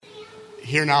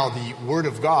Hear now the Word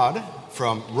of God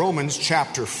from Romans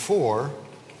chapter 4,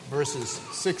 verses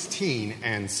 16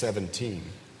 and 17.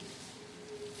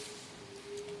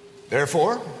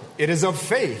 Therefore, it is of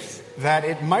faith that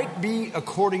it might be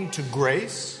according to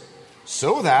grace,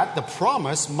 so that the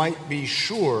promise might be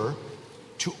sure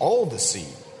to all the seed,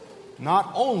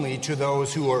 not only to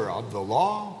those who are of the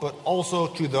law, but also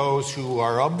to those who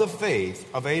are of the faith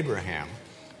of Abraham,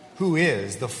 who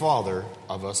is the father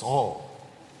of us all.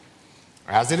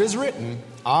 As it is written,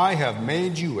 I have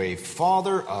made you a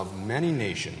father of many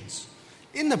nations,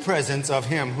 in the presence of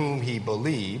him whom he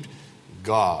believed,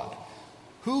 God,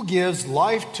 who gives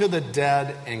life to the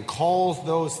dead and calls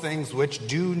those things which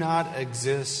do not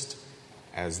exist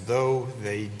as though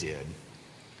they did.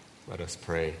 Let us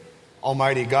pray.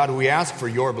 Almighty God, we ask for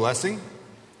your blessing.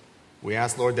 We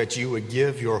ask, Lord, that you would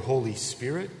give your Holy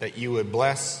Spirit, that you would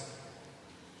bless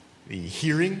the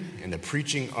hearing and the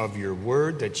preaching of your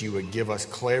word, that you would give us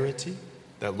clarity,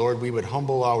 that, Lord, we would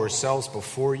humble ourselves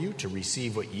before you to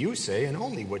receive what you say and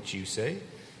only what you say,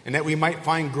 and that we might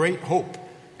find great hope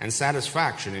and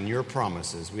satisfaction in your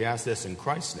promises. We ask this in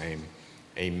Christ's name.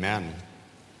 Amen.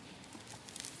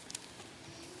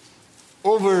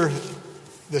 Over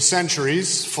the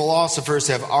centuries, philosophers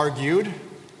have argued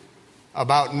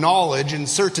about knowledge and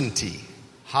certainty.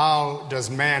 How does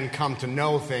man come to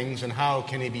know things, and how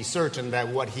can he be certain that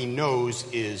what he knows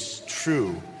is true?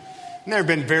 And there have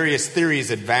been various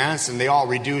theories advanced, and they all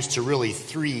reduce to really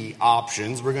three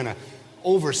options. We're going to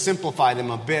oversimplify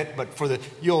them a bit, but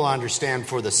you'll understand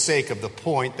for the sake of the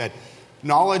point that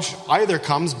knowledge either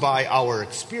comes by our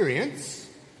experience,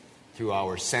 through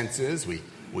our senses.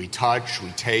 We touch, we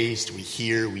taste, we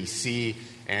hear, we see,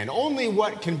 and only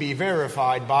what can be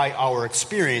verified by our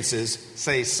experiences,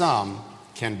 say some,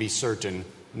 can be certain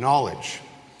knowledge.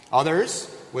 Others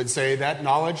would say that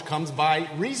knowledge comes by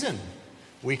reason.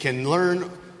 We can learn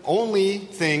only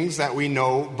things that we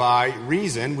know by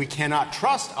reason. We cannot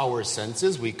trust our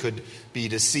senses. We could be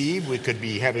deceived. We could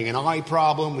be having an eye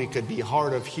problem. We could be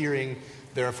hard of hearing.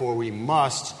 Therefore, we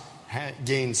must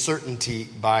gain certainty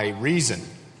by reason.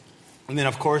 And then,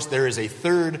 of course, there is a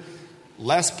third,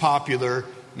 less popular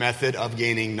method of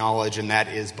gaining knowledge, and that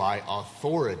is by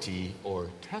authority or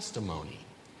testimony.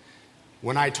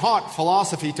 When I taught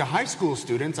philosophy to high school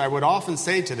students, I would often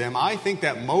say to them, I think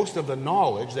that most of the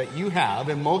knowledge that you have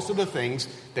and most of the things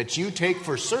that you take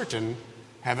for certain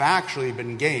have actually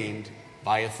been gained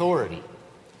by authority.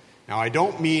 Now, I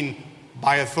don't mean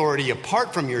by authority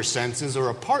apart from your senses or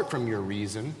apart from your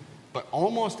reason, but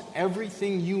almost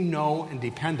everything you know and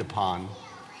depend upon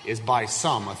is by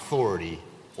some authority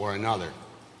or another.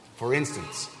 For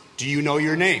instance, do you know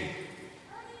your name?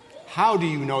 How do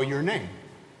you know your name?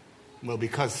 Well,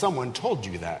 because someone told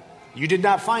you that. You did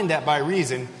not find that by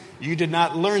reason. You did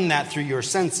not learn that through your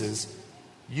senses.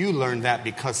 You learned that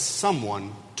because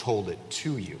someone told it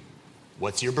to you.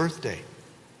 What's your birthday?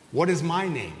 What is my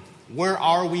name? Where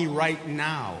are we right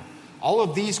now? All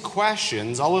of these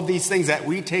questions, all of these things that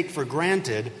we take for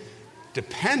granted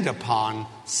depend upon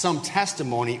some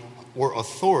testimony or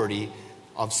authority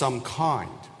of some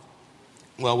kind.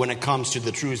 Well, when it comes to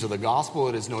the truths of the gospel,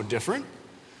 it is no different.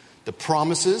 The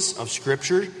promises of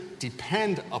Scripture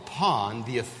depend upon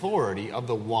the authority of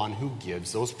the one who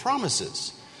gives those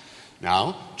promises.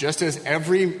 Now, just as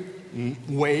every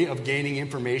way of gaining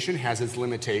information has its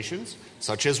limitations,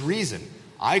 such as reason.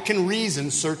 I can reason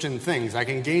certain things. I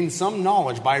can gain some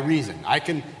knowledge by reason. I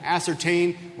can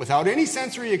ascertain without any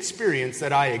sensory experience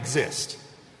that I exist.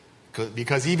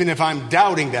 Because even if I'm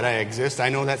doubting that I exist, I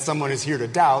know that someone is here to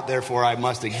doubt, therefore I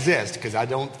must exist, because I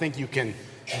don't think you can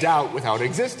doubt without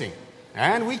existing.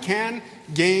 And we can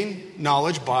gain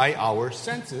knowledge by our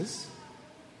senses.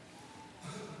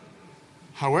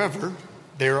 However,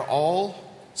 they're all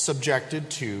subjected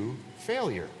to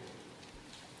failure.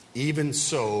 Even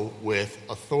so with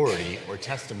authority or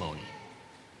testimony.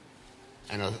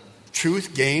 And a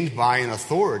truth gained by an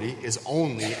authority is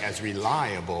only as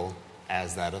reliable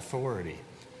as that authority.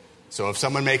 So if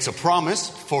someone makes a promise,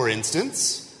 for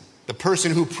instance, the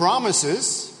person who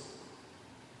promises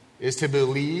is to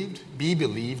be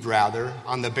believed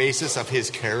on the basis of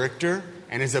his character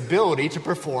and his ability to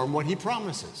perform what he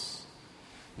promises.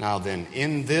 Now then,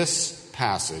 in this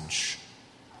passage,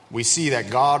 we see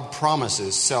that God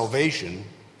promises salvation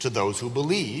to those who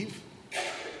believe,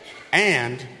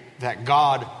 and that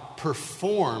God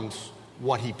performs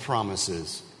what he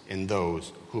promises in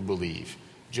those who believe.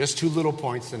 Just two little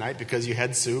points tonight because you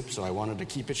had soup, so I wanted to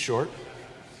keep it short.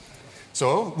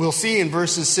 So we'll see in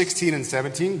verses 16 and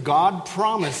 17, God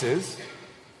promises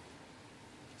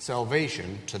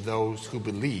salvation to those who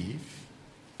believe,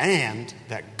 and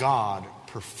that God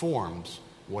performs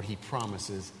what he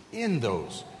promises in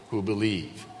those who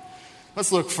believe.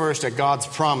 Let's look first at God's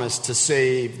promise to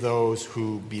save those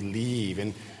who believe.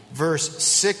 In verse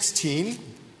 16,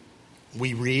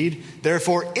 we read,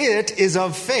 "Therefore it is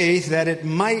of faith that it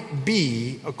might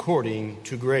be according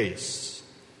to grace."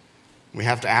 We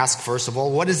have to ask, first of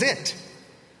all, what is it?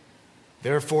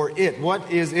 Therefore it. What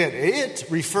is it? It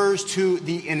refers to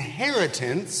the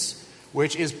inheritance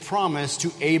which is promised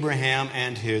to Abraham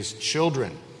and his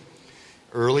children.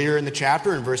 Earlier in the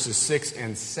chapter, in verses 6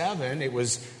 and 7, it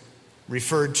was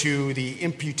referred to the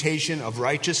imputation of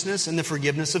righteousness and the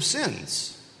forgiveness of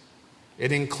sins.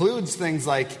 It includes things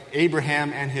like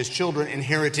Abraham and his children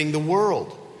inheriting the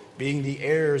world, being the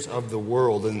heirs of the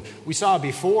world. And we saw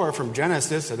before from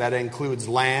Genesis that includes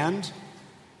land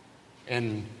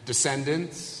and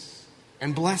descendants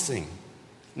and blessing.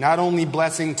 Not only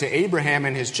blessing to Abraham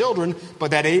and his children,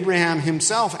 but that Abraham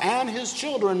himself and his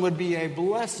children would be a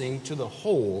blessing to the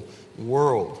whole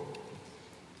world.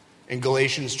 In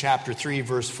Galatians chapter 3,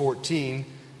 verse 14,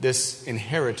 this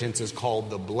inheritance is called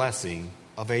the blessing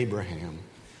of Abraham.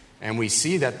 And we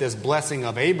see that this blessing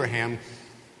of Abraham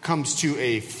comes to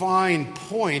a fine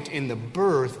point in the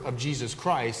birth of Jesus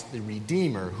Christ, the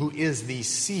Redeemer, who is the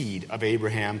seed of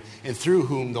Abraham, and through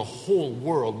whom the whole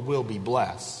world will be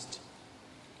blessed.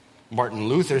 Martin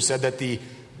Luther said that the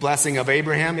blessing of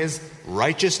Abraham is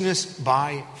righteousness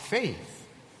by faith.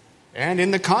 And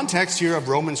in the context here of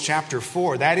Romans chapter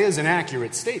 4, that is an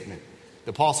accurate statement. The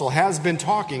apostle has been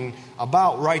talking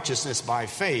about righteousness by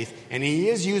faith, and he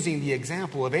is using the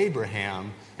example of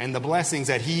Abraham and the blessings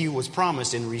that he was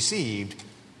promised and received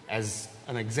as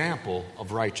an example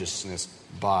of righteousness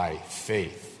by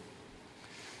faith.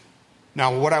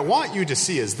 Now, what I want you to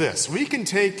see is this. We can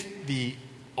take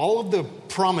all of the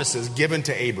promises given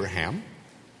to Abraham,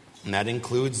 and that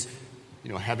includes,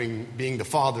 being the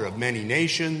father of many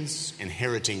nations,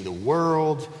 inheriting the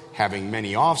world, having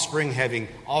many offspring, having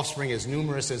offspring as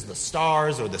numerous as the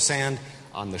stars or the sand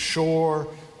on the shore,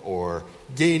 or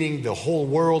gaining the whole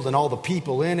world and all the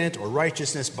people in it, or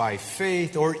righteousness by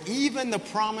faith, or even the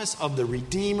promise of the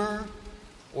Redeemer,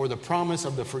 or the promise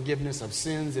of the forgiveness of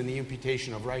sins and the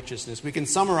imputation of righteousness. We can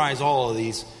summarize all of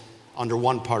these under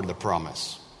one part of the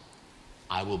promise.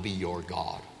 I will be your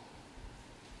God.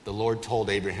 The Lord told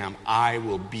Abraham, I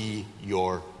will be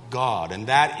your God. And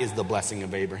that is the blessing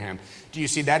of Abraham. Do you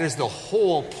see? That is the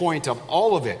whole point of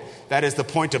all of it. That is the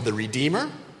point of the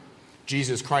Redeemer.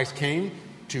 Jesus Christ came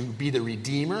to be the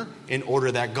Redeemer in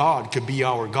order that God could be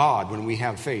our God when we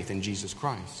have faith in Jesus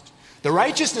Christ. The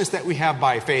righteousness that we have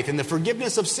by faith and the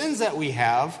forgiveness of sins that we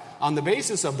have on the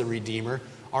basis of the Redeemer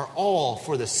are all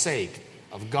for the sake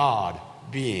of God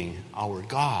being our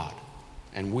God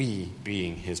and we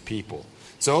being his people.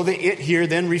 So the it here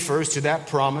then refers to that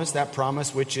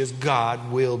promise which is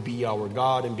God will be our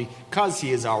God. And because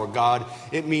he is our God,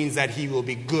 it means that he will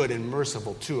be good and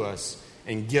merciful to us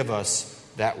and give us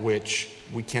that which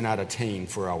we cannot attain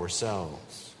for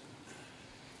ourselves.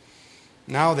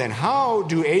 Now then, how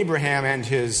do Abraham and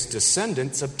his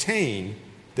descendants obtain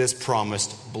this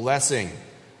promised blessing?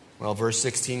 Well, verse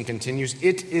 16 continues,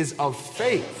 it is of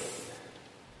faith.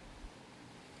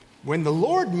 When the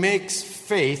Lord makes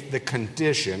faith the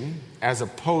condition as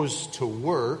opposed to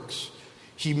works,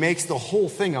 he makes the whole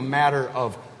thing a matter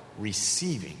of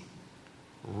receiving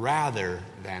rather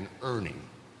than earning.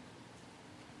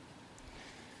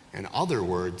 In other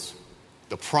words,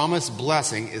 the promised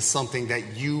blessing is something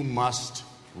that you must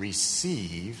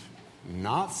receive,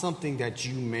 not something that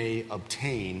you may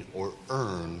obtain or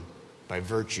earn by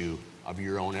virtue of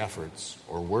your own efforts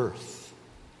or worth.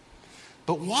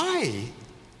 But why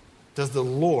does the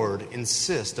Lord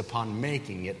insist upon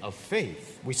making it of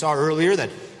faith? We saw earlier that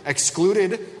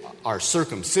excluded are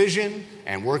circumcision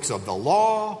and works of the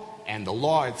law and the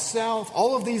law itself.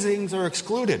 All of these things are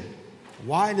excluded.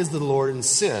 Why does the Lord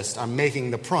insist on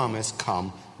making the promise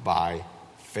come by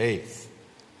faith?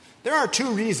 There are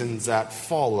two reasons that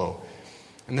follow.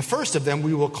 And the first of them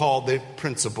we will call the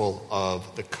principle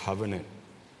of the covenant.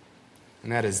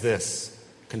 And that is this,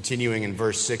 continuing in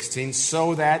verse 16,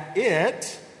 so that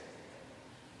it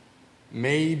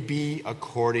may be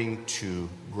according to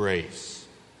grace.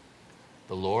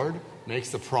 The Lord makes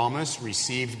the promise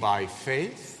received by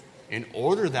faith in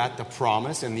order that the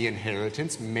promise and the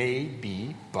inheritance may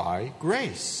be by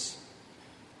grace.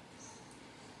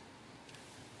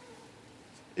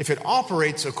 If it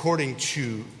operates according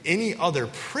to any other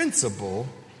principle,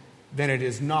 then it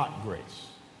is not grace.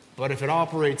 But if it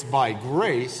operates by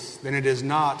grace, then it is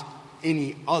not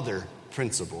any other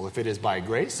principle. If it is by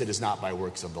grace, it is not by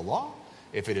works of the law.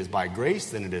 If it is by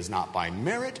grace, then it is not by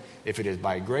merit. If it is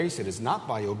by grace, it is not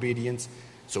by obedience.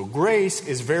 So grace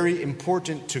is very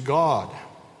important to God.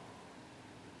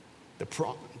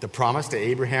 The promise to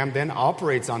Abraham then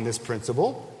operates on this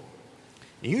principle.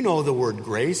 You know the word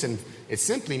grace, and it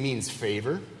simply means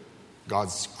favor.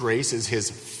 God's grace is his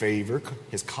favor,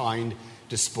 his kind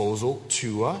disposal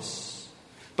to us.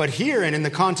 But here, and in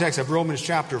the context of Romans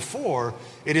chapter 4,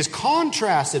 it is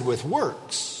contrasted with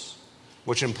works,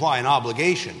 which imply an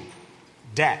obligation,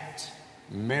 debt,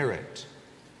 merit,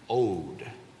 owed.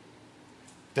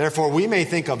 Therefore, we may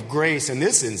think of grace in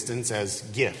this instance as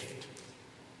gift.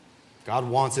 God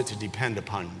wants it to depend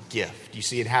upon gift. You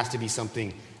see, it has to be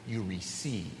something you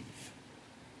receive.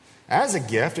 As a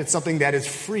gift, it's something that is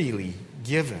freely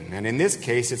given. And in this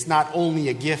case, it's not only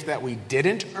a gift that we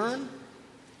didn't earn,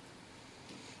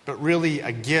 but really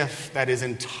a gift that is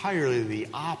entirely the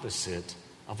opposite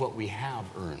of what we have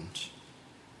earned.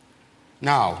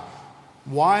 Now,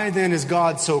 why then is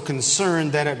God so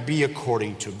concerned that it be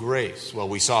according to grace? Well,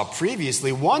 we saw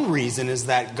previously one reason is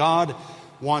that God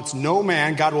wants no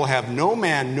man, God will have no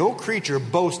man, no creature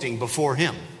boasting before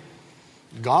him.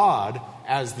 God,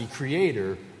 as the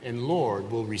Creator and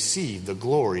Lord, will receive the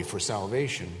glory for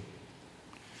salvation.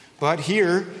 But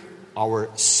here, our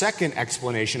second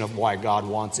explanation of why God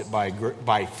wants it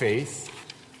by faith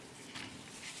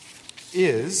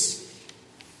is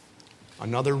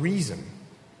another reason.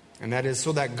 And that is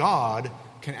so that God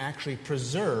can actually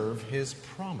preserve his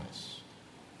promise.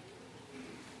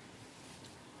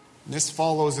 This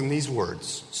follows in these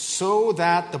words, so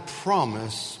that the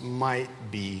promise might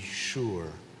be sure.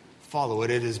 Follow it.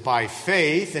 It is by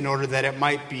faith in order that it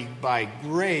might be by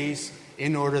grace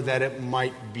in order that it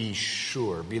might be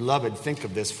sure. Beloved, think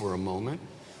of this for a moment.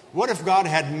 What if God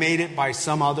had made it by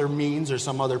some other means or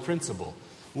some other principle?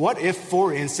 What if,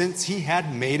 for instance, he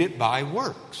had made it by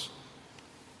works?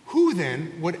 Who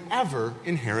then would ever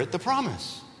inherit the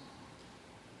promise?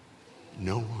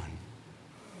 No one.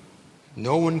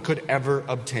 No one could ever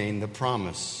obtain the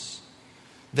promise.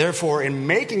 Therefore, in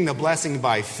making the blessing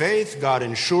by faith, God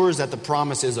ensures that the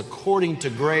promise is according to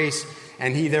grace,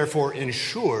 and he therefore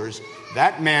ensures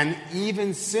that men,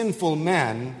 even sinful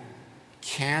men,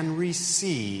 can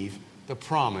receive the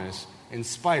promise in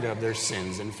spite of their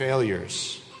sins and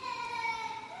failures.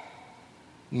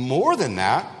 More than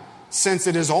that, since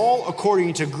it is all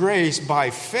according to grace by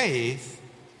faith,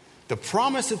 the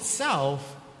promise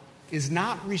itself is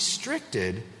not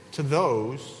restricted to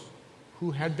those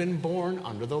who had been born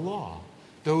under the law,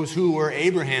 those who were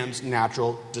Abraham's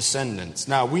natural descendants.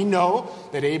 Now, we know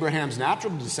that Abraham's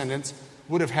natural descendants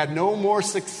would have had no more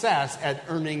success at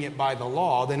earning it by the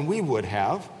law than we would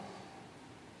have.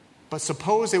 But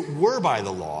suppose it were by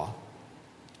the law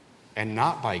and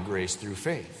not by grace through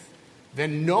faith.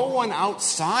 Then no one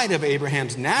outside of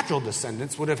Abraham's natural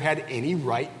descendants would have had any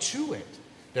right to it.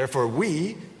 Therefore,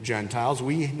 we, Gentiles,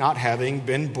 we not having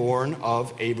been born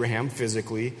of Abraham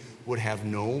physically, would have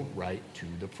no right to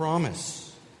the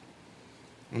promise.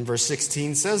 And verse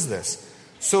 16 says this,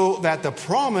 so that the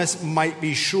promise might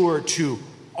be sure to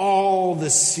all the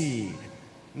seed,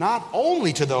 not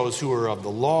only to those who are of the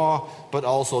law, but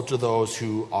also to those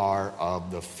who are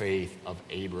of the faith of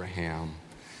Abraham.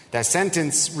 That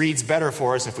sentence reads better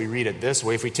for us if we read it this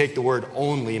way, if we take the word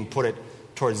only and put it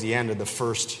towards the end of the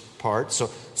first part.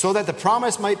 So that the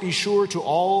promise might be sure to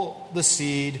all the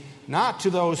seed, not to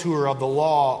those who are of the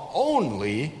law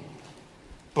only,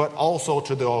 but also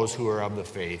to those who are of the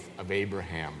faith of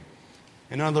Abraham.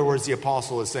 In other words, the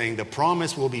apostle is saying the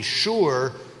promise will be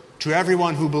sure to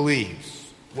everyone who believes,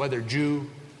 whether Jew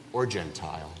or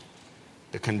Gentile.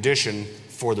 The condition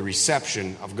for the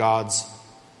reception of God's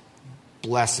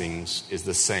blessings is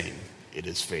the same. It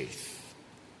is faith.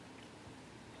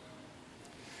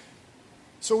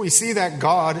 So we see that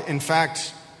God, in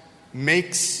fact,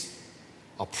 makes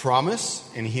a promise,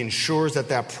 and he ensures that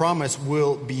that promise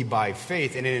will be by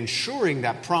faith. And in ensuring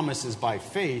that promise is by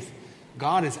faith,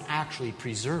 God is actually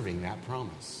preserving that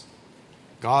promise.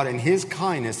 God, in his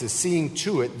kindness, is seeing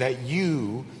to it that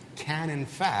you can, in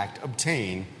fact,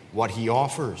 obtain what he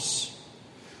offers.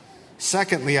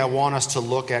 Secondly, I want us to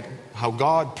look at how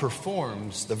God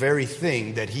performs the very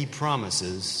thing that he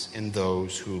promises in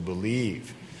those who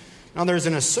believe. Now, there's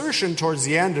an assertion towards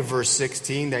the end of verse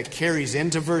 16 that carries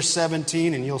into verse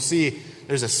 17, and you'll see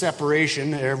there's a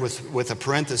separation there with a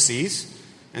parenthesis,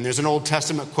 and there's an Old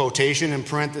Testament quotation in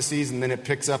parentheses, and then it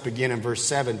picks up again in verse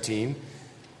 17.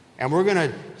 And we're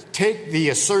going to take the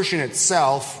assertion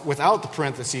itself without the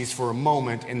parentheses for a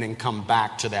moment and then come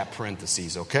back to that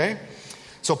parentheses, okay?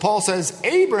 So Paul says,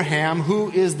 Abraham, who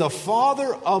is the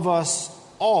father of us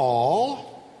all.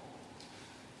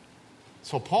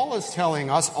 So Paul is telling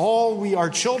us all we are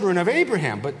children of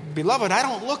Abraham. But beloved, I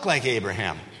don't look like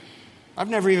Abraham. I've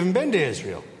never even been to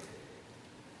Israel.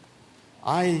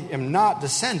 I am not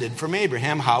descended from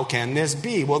Abraham. How can this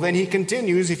be? Well, then he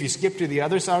continues, if you skip to the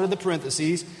other side of the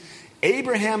parentheses,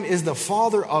 Abraham is the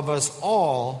father of us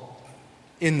all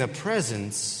in the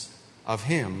presence of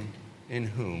him in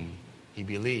whom he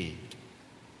believed.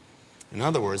 In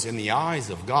other words, in the eyes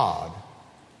of God,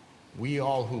 we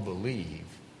all who believe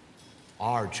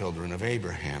are children of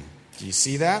Abraham. Do you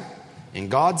see that? In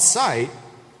God's sight,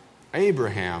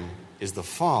 Abraham is the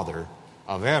father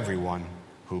of everyone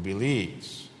who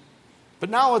believes. But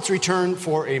now let's return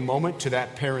for a moment to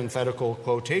that parenthetical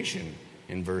quotation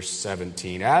in verse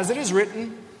 17. As it is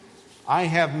written, I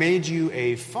have made you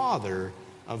a father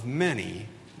of many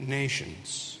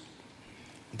nations.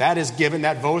 That is given,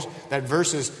 that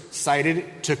verse is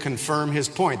cited to confirm his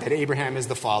point that Abraham is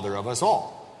the father of us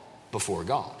all before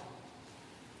God.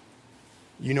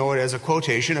 You know it as a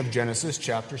quotation of Genesis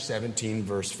chapter 17,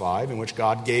 verse 5, in which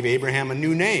God gave Abraham a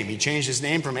new name. He changed his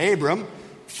name from Abram,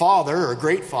 father or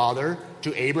great father,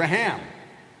 to Abraham,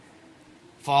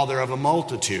 father of a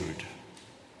multitude.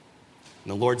 And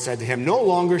the Lord said to him, no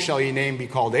longer shall your name be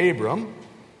called Abram,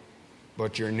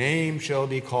 but your name shall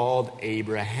be called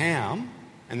Abraham.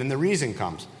 And then the reason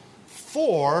comes,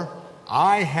 for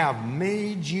I have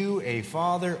made you a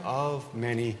father of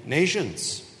many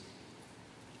nations.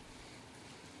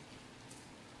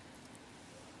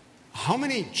 How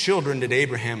many children did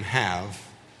Abraham have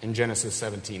in Genesis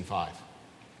 17:5?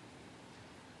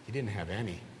 He didn't have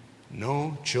any.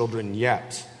 No children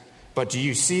yet. But do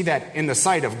you see that in the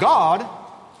sight of God,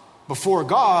 before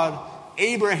God,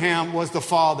 Abraham was the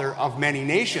father of many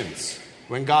nations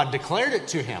when God declared it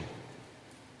to him?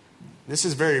 This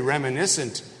is very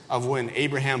reminiscent of when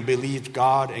Abraham believed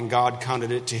God and God counted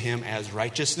it to him as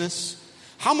righteousness.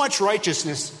 How much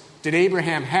righteousness did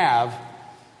Abraham have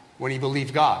when he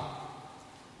believed God?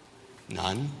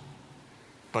 None.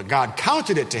 But God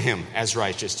counted it to him as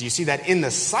righteous. Do you see that in the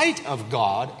sight of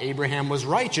God, Abraham was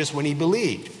righteous when he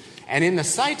believed? And in the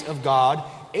sight of God,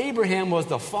 Abraham was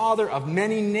the father of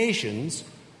many nations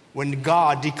when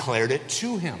God declared it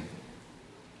to him.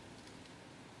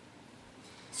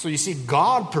 So you see,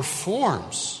 God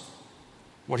performs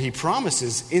what he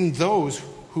promises in those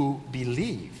who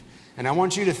believe. And I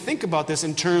want you to think about this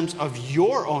in terms of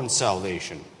your own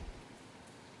salvation.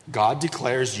 God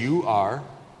declares you are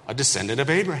a descendant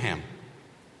of Abraham.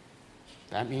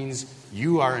 That means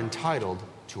you are entitled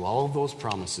to all of those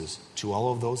promises, to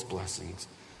all of those blessings.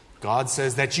 God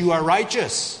says that you are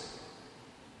righteous.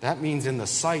 That means in the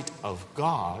sight of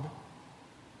God,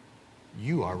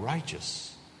 you are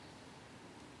righteous.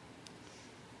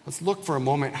 Let's look for a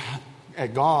moment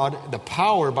at God, the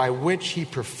power by which he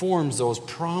performs those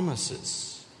promises.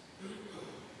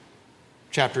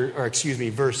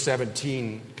 Verse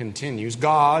 17 continues,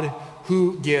 God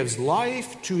who gives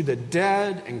life to the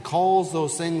dead and calls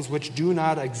those things which do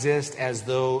not exist as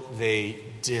though they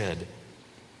did.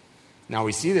 Now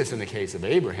we see this in the case of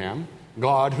Abraham.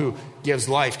 God who gives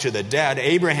life to the dead.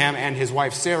 Abraham and his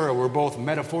wife Sarah were both,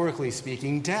 metaphorically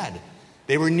speaking, dead.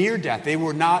 They were near death. They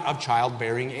were not of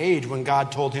childbearing age when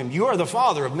God told him, you are the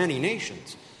father of many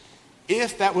nations.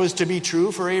 If that was to be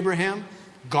true for Abraham,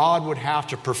 God would have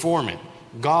to perform it.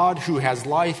 God, who has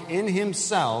life in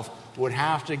himself, would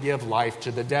have to give life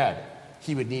to the dead.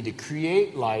 He would need to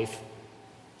create life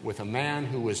with a man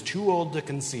who was too old to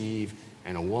conceive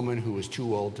and a woman who was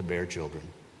too old to bear children.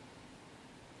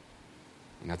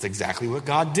 And that's exactly what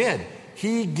God did.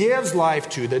 He gives life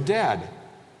to the dead.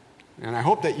 And I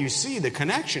hope that you see the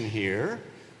connection here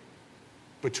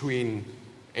between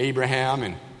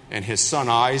Abraham and his son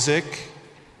Isaac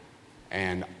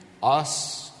and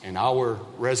us and our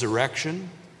resurrection,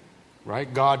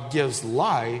 right? God gives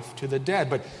life to the dead.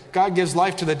 But God gives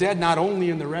life to the dead not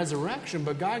only in the resurrection,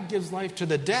 but God gives life to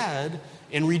the dead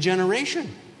in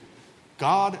regeneration.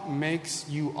 God makes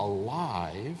you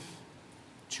alive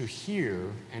to hear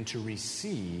and to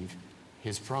receive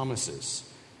his promises.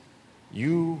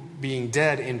 You, being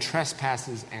dead in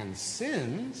trespasses and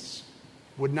sins,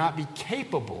 would not be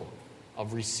capable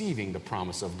of receiving the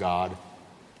promise of God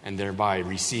and thereby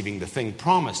receiving the thing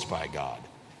promised by God.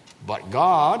 But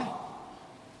God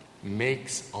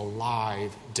makes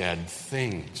alive dead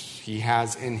things. He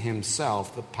has in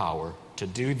himself the power to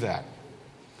do that.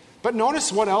 But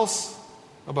notice what else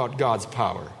about God's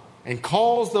power. And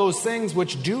calls those things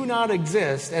which do not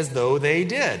exist as though they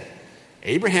did.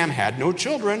 Abraham had no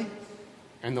children,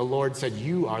 and the Lord said,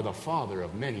 you are the father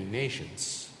of many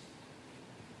nations.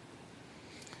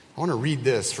 I want to read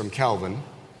this from Calvin.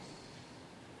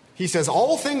 He says,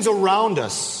 all things around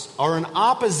us are in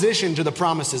opposition to the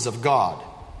promises of God.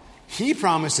 He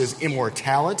promises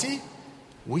immortality.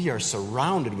 We are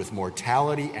surrounded with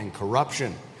mortality and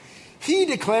corruption. He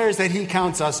declares that he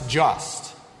counts us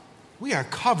just. We are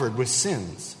covered with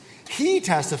sins. He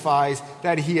testifies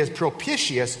that he is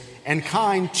propitious and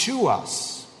kind to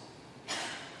us.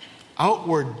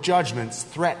 Outward judgments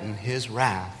threaten his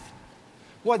wrath.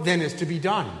 What then is to be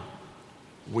done?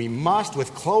 We must,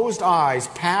 with closed eyes,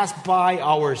 pass by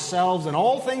ourselves and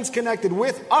all things connected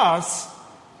with us,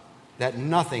 that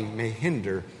nothing may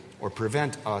hinder or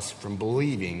prevent us from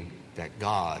believing that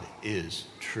God is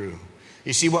true.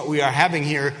 You see, what we are having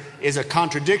here is a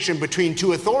contradiction between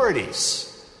two authorities.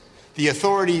 The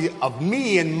authority of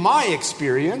me and my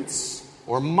experience,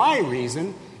 or my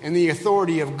reason, and the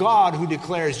authority of God who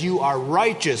declares you are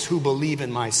righteous who believe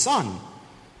in my Son.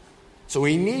 So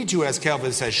we need to, as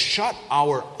Calvin says, shut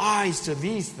our eyes to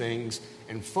these things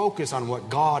and focus on what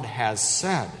God has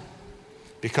said.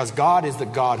 Because God is the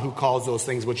God who calls those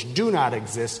things which do not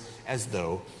exist as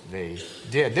though they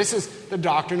did. This is the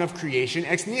doctrine of creation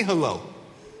ex nihilo.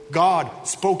 God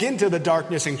spoke into the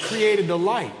darkness and created the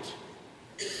light.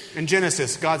 In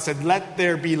Genesis, God said, let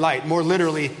there be light. More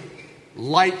literally,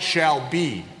 light shall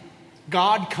be.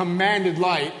 God commanded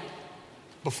light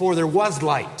before there was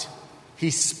light.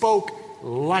 He spoke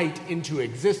light into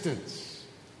existence.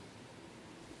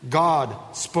 God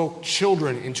spoke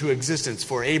children into existence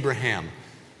for Abraham.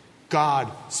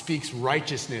 God speaks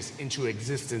righteousness into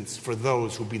existence for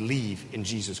those who believe in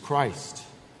Jesus Christ.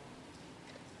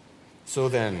 So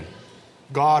then,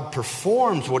 God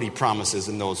performs what he promises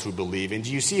in those who believe. And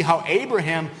do you see how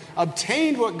Abraham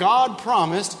obtained what God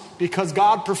promised because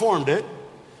God performed it?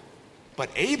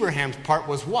 But Abraham's part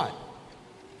was what?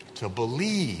 To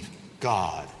believe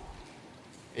God.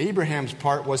 Abraham's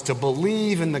part was to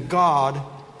believe in the God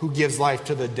who gives life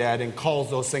to the dead and calls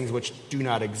those things which do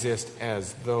not exist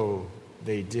as though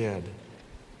they did.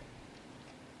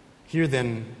 Here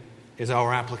then is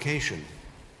our application.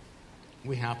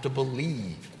 We have to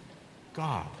believe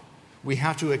God. We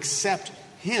have to accept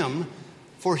him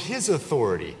for his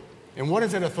authority. And what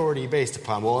is that authority based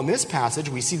upon? Well, in this passage,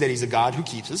 we see that he's a God who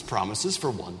keeps his promises,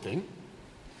 for one thing.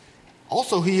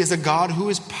 Also, he is a God who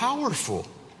is powerful,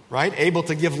 right? Able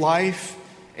to give life,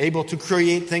 able to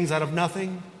create things out of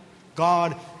nothing.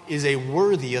 God is a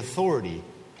worthy authority,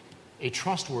 a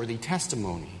trustworthy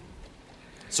testimony.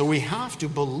 So we have to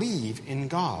believe in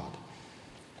God.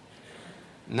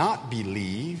 Not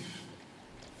believe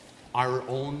our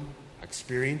own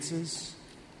experiences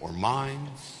or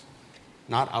minds,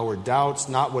 not our doubts,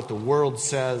 not what the world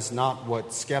says, not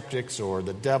what skeptics or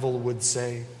the devil would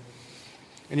say.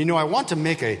 And I want to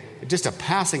make just a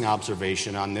passing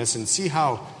observation on this and see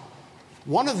how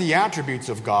one of the attributes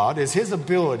of God is his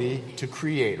ability to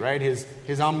create, right? His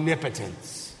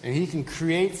omnipotence. And he can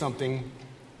create something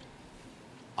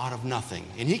out of nothing.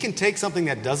 And he can take something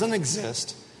that doesn't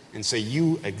exist and say,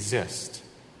 you exist.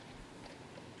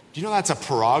 Do you know that's a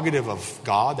prerogative of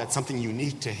God? That's something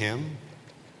unique to him,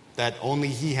 that only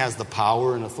he has the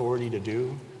power and authority to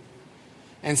do.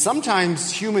 And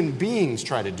sometimes human beings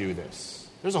try to do this.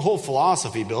 There's a whole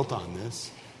philosophy built on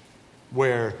this,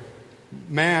 where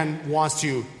man wants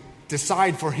to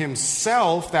decide for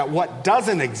himself that what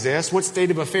doesn't exist, what state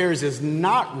of affairs is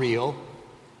not real,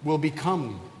 will be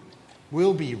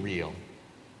real.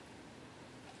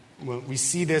 We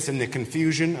see this in the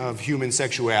confusion of human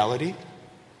sexuality.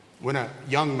 When a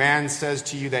young man says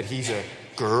to you that he's a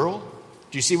girl,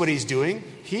 do you see what he's doing?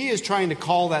 He is trying to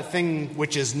call that thing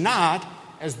which is not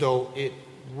as though it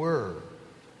were.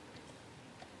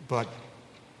 But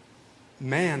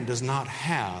man does not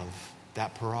have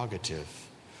that prerogative.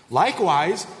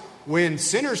 Likewise, when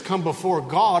sinners come before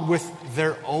God with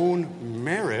their own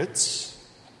merits,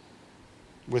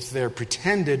 with their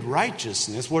pretended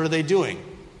righteousness, what are they doing?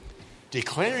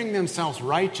 Declaring themselves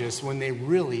righteous when they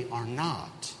really are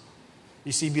not.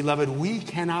 You see, beloved, we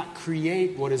cannot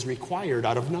create what is required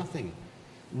out of nothing.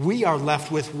 We are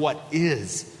left with what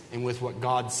is and with what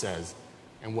God says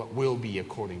and what will be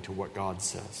according to what God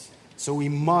says. So we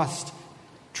must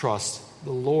trust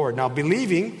the Lord. Now,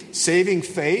 believing, saving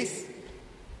faith,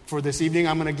 for this evening,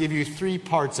 I'm going to give you 3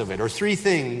 parts of it, or 3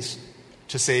 things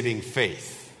to saving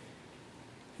faith.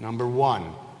 Number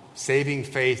 1, saving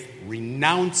faith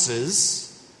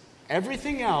renounces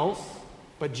everything else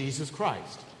but Jesus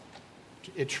Christ.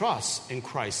 It trusts in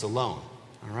Christ alone.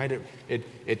 All right?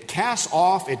 It casts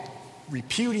off, it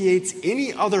repudiates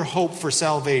any other hope for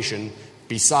salvation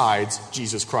besides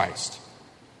Jesus Christ.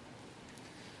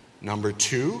 Number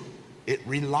 2, it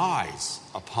relies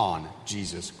upon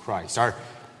Jesus Christ.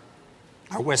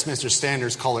 Our Westminster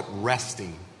Standards call it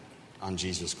resting on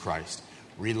Jesus Christ,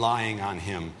 relying on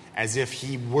him as if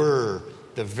he were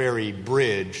the very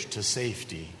bridge to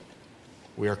safety.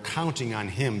 We are counting on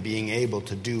him being able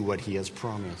to do what he has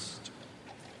promised.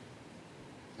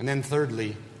 And then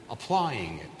thirdly,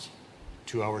 applying it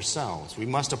to ourselves. We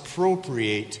must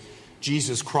appropriate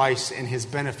Jesus Christ and his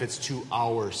benefits to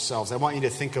ourselves. I want you to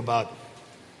think about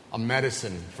a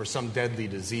medicine for some deadly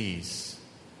disease.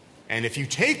 And if you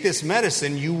take this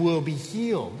medicine, you will be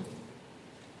healed.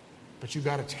 But you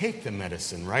got to take the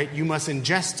medicine, right? You must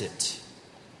ingest it.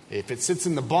 If it sits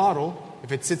in the bottle,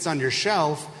 if it sits on your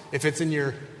shelf, if it's in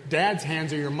your dad's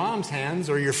hands or your mom's hands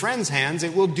or your friend's hands,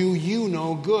 it will do you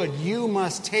no good. You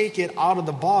must take it out of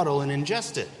the bottle and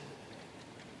ingest it.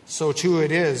 So too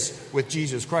it is with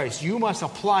Jesus Christ. You must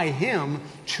apply him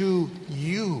to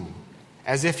you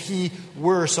as if he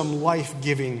were some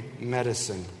life-giving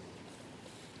medicine.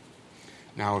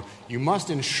 Now, you must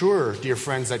ensure, dear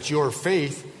friends, that your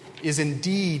faith is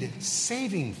indeed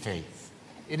saving faith.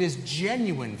 It is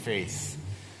genuine faith.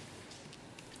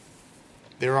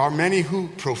 There are many who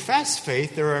profess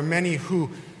faith. There are many who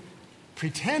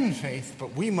pretend faith,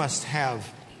 but we must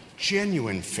have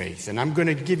genuine faith. And I'm going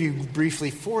to give you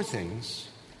briefly 4 things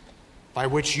by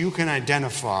which you can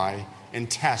identify and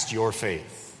test your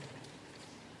faith.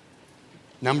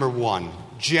 Number 1,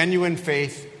 genuine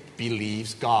faith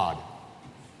believes God.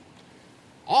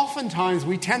 Oftentimes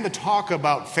we tend to talk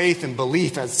about faith and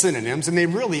belief as synonyms, and they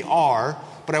really are,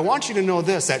 but I want you to know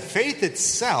this, that faith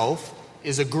itself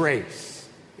is a grace.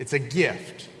 It's a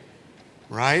gift,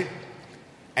 right?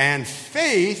 And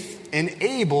faith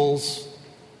enables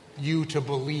you to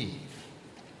believe.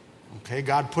 Okay,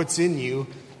 God puts in you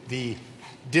the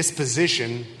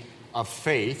disposition of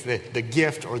faith, the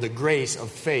gift or the grace of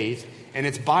faith, and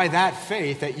it's by that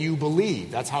faith that you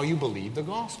believe. That's how you believe the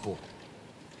gospel.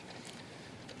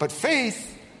 But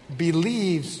faith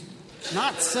believes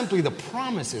not simply the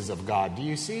promises of God, do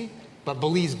you see? But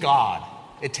believes God.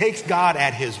 It takes God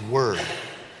at his word.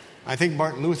 I think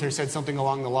Martin Luther said something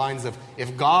along the lines of,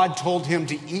 if God told him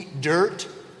to eat dirt,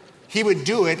 he would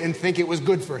do it and think it was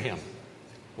good for him.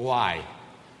 Why?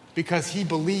 Because he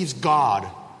believes God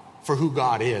for who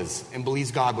God is and believes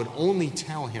God would only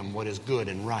tell him what is good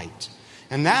and right.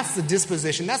 And that's the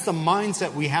disposition, that's the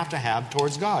mindset we have to have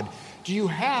towards God. Do you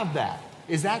have that?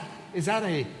 Is that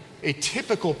a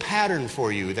typical pattern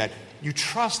for you, that you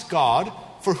trust God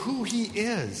for who he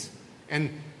is?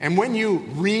 And when you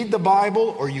read the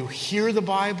Bible or you hear the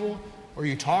Bible or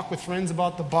you talk with friends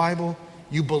about the Bible,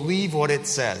 you believe what it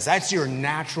says. That's your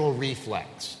natural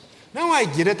reflex. Now I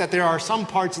get it that there are some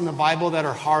parts in the Bible that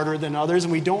are harder than others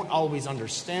and we don't always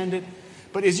understand it.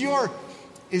 But is your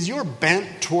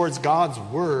bent towards God's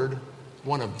word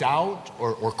one of doubt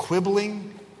or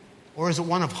quibbling? Or is it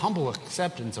one of humble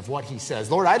acceptance of what he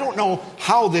says? Lord, I don't know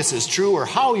how this is true or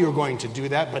how you're going to do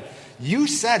that, but you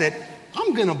said it.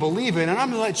 I'm going to believe it, and I'm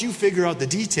going to let you figure out the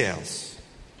details.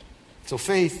 So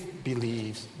faith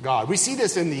believes God. We see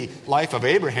this in the life of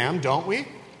Abraham, don't we?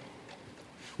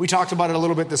 We talked about it a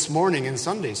little bit this morning in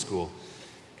Sunday school.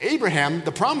 Abraham,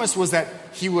 the promise was that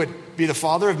he would be the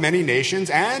father of many nations,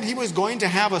 and he was going to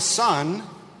have a son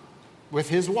with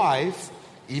his wife,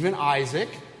 even Isaac,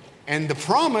 and the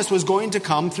promise was going to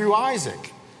come through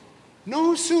Isaac.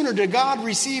 No sooner did God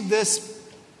receive this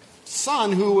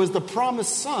son who was the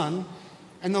promised son,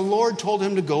 and the Lord told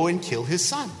him to go and kill his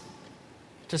son,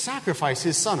 to sacrifice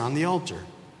his son on the altar.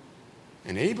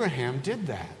 And Abraham did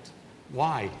that.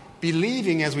 Why?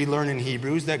 Believing, as we learn in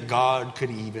Hebrews, that God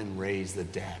could even raise the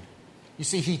dead. You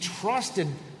see, he trusted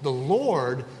the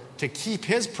Lord to keep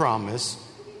his promise,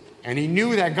 and he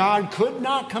knew that God could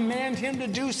not command him to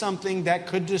do something that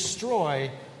could destroy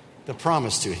the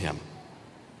promise to him.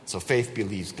 So faith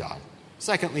believes God.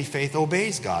 Secondly, faith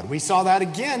obeys God. We saw that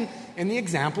again in the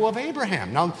example of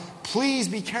Abraham. Now, please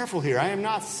be careful here. I am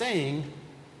not saying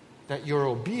that your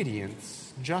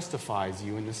obedience justifies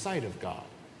you in the sight of God.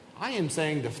 I am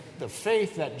saying the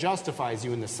faith that justifies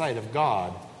you in the sight of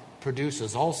God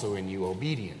produces also in you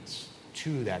obedience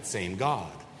to that same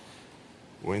God.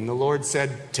 When the Lord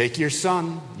said, take your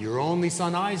son, your only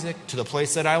son Isaac, to the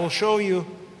place that I will show you,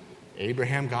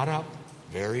 Abraham got up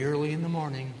very early in the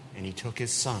morning and he took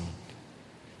his son.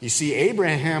 You see,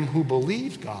 Abraham, who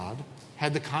believed God,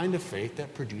 had the kind of faith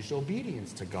that produced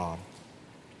obedience to God.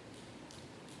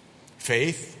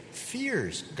 Faith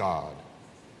fears God.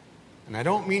 And I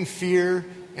don't mean fear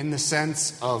in the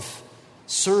sense of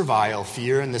servile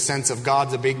fear, in the sense of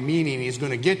God's a big meanie and he's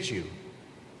going to get you.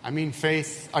 I mean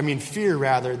fear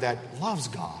rather, that loves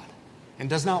God and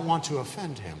does not want to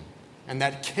offend him and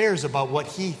that cares about what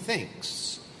he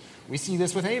thinks We see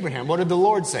this with Abraham. What did the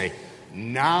Lord say?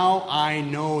 Now I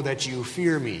know that you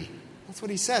fear me. That's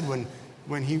what he said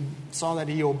when he saw that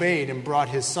he obeyed and brought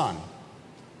his son.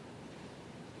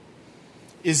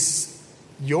 Is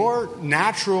your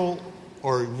natural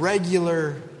or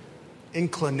regular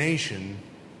inclination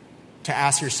to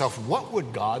ask yourself, what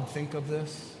would God think of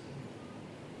this?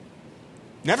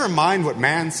 Never mind what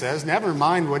man says, never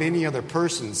mind what any other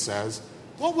person says.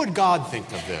 What would God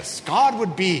think of this? God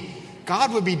would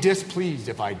be displeased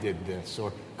if I did this,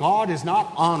 or God is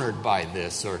not honored by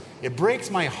this, or it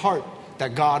breaks my heart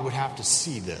that God would have to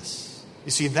see this.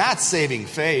 You see, that's saving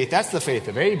faith. That's the faith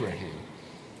of Abraham.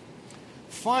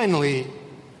 Finally,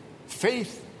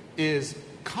 faith is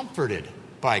comforted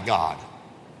by God.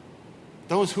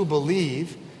 Those who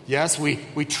believe, yes,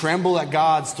 we tremble at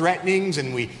God's threatenings,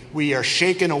 and we are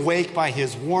shaken awake by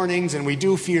his warnings, and we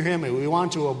do fear him and we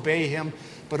want to obey him.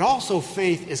 But also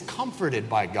faith is comforted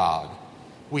by God.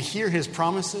 We hear his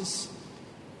promises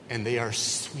and they are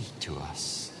sweet to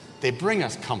us. They bring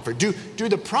us comfort. Do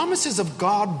the promises of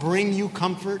God bring you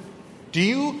comfort? Do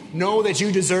you know that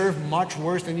you deserve much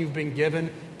worse than you've been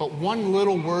given, but one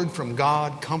little word from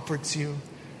God comforts you?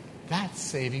 That's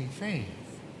saving faith.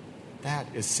 That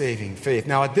is saving faith.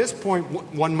 Now, at this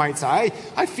point, one might say,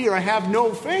 I fear I have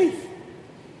no faith.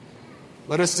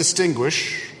 Let us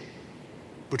distinguish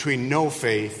between no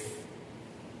faith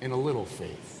and a little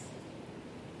faith.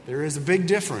 There is a big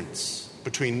difference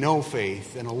between no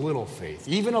faith and a little faith.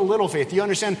 Even a little faith. You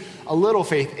understand? A little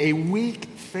faith, a weak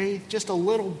faith, just a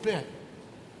little bit,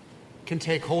 can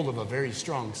take hold of a very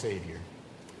strong Savior.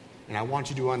 And I want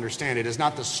you to understand, it is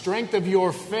not the strength of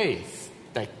your faith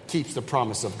that keeps the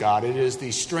promise of God. It is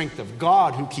the strength of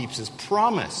God who keeps his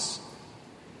promise.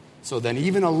 So then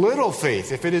even a little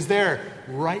faith, if it is there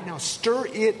right now, stir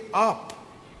it up.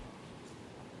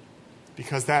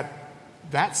 Because that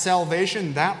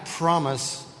salvation, that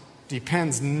promise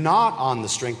depends not on the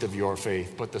strength of your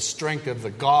faith, but the strength of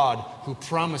the God who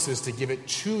promises to give it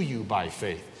to you by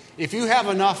faith. If you have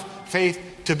enough faith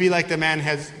to be like the man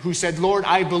who said, Lord,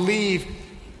 I believe,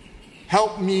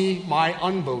 help me my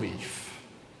unbelief.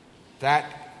 That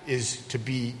is to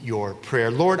be your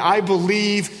prayer. Lord, I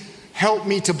believe, help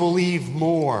me to believe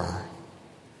more.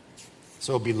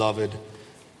 So, beloved,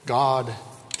 God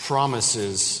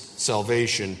promises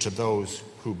salvation to those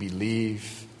who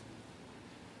believe.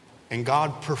 And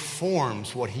God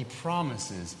performs what he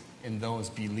promises in those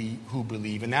who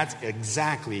believe. And that's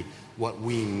exactly what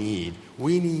we need.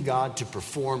 We need God to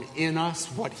perform in us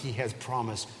what he has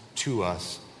promised to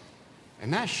us.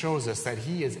 And that shows us that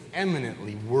he is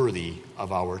eminently worthy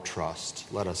of our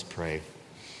trust. Let us pray.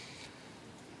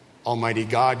 Almighty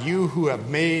God, you who have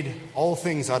made all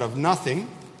things out of nothing,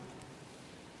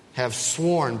 have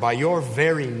sworn by your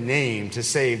very name to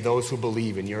save those who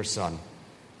believe in your Son.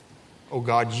 Oh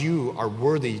God, you are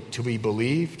worthy to be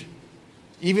believed.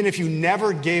 Even if you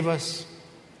never gave us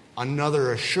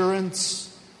another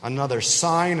assurance, another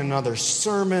sign, another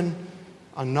sermon,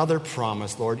 another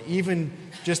promise, Lord, even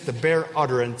just the bare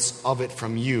utterance of it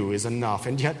from you is enough.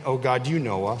 And yet, oh God, you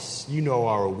know us. You know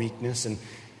our weakness. And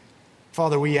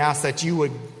Father, we ask that you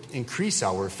would increase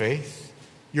our faith.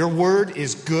 Your word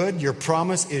is good. Your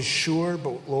promise is sure.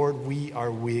 But Lord, we are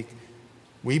weak.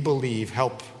 We believe.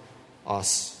 Help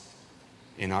us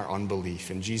in our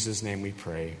unbelief. In Jesus' name we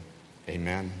pray.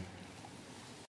 Amen.